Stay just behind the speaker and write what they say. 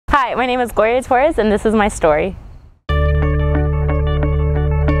Hi, my name is Gloria Torres and this is my story.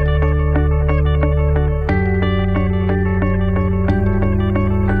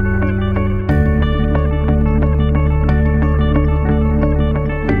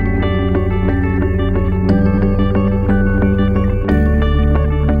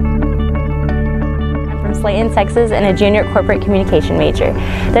 Texas and a junior corporate communication major.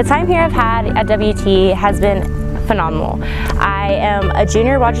 The time here I've had at WT has been phenomenal. I am a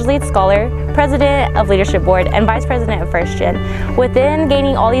junior Rogers Lead Scholar, president of Leadership Board, and vice president of F1RSTGEN. Within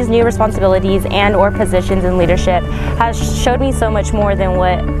gaining all these new responsibilities and or positions in leadership has showed me so much more than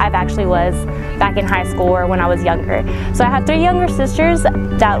what I've actually was back in high school or when I was younger. So I have 3 younger sisters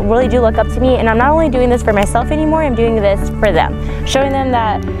that really do look up to me, and I'm not only doing this for myself anymore, I'm doing this for them, showing them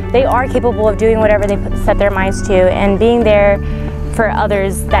that they are capable of doing whatever they set their minds to and being there for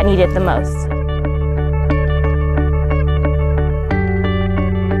others that need it the most.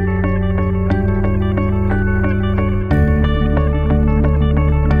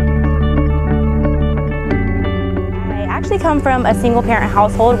 I come from a single parent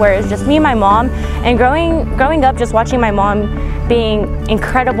household where it was just me and my mom, and growing up just watching my mom being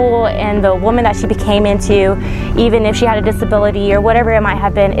incredible and the woman that she became into, even if she had a disability or whatever it might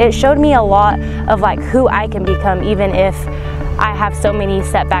have been, it showed me a lot of like who I can become even if I have so many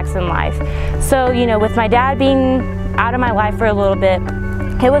setbacks in life. So, you know, with my dad being out of my life for a little bit,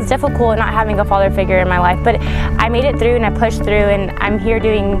 it was difficult not having a father figure in my life, but I made it through and I pushed through, and I'm here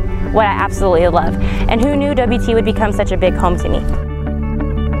doing what I absolutely love. And who knew WT would become such a big home to me?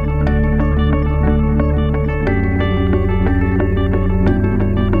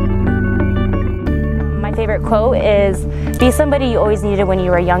 My favorite quote is, "Be somebody you always needed when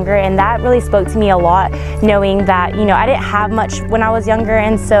you were younger," and that really spoke to me a lot, knowing that, you know, I didn't have much when I was younger,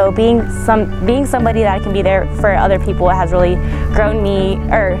 and so being somebody that can be there for other people has really grown me,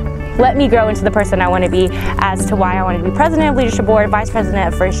 or let me grow into the person I want to be, as to why I wanted to be president of Leadership Board, vice president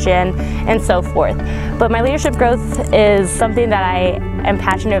of F1RSTGEN, and so forth. But my leadership growth is something that I am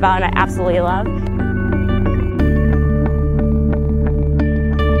passionate about and I absolutely love.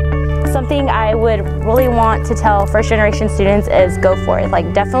 Something I would really want to tell first generation students is go for it.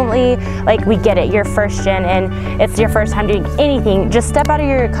 Like, definitely, like, we get it, you're first gen and it's your first time doing anything. Just step out of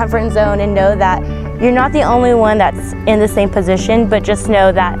your comfort zone and know that you're not the only one that's in the same position, but just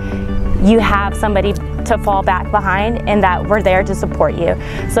know that you have somebody to fall back behind and that we're there to support you.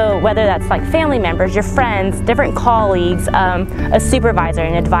 So whether that's like family members, your friends, different colleagues, a supervisor,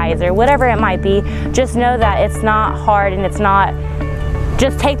 an advisor, whatever it might be, just know that it's not hard and it's not,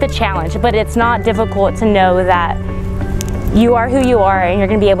 just take the challenge, but it's not difficult to know that you are who you are and you're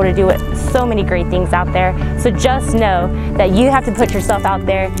going to be able to do so many great things out there. So just know that you have to put yourself out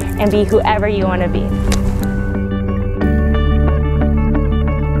there and be whoever you want to be.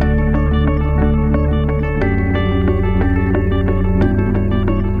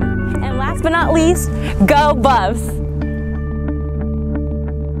 And last but not least, go Buffs!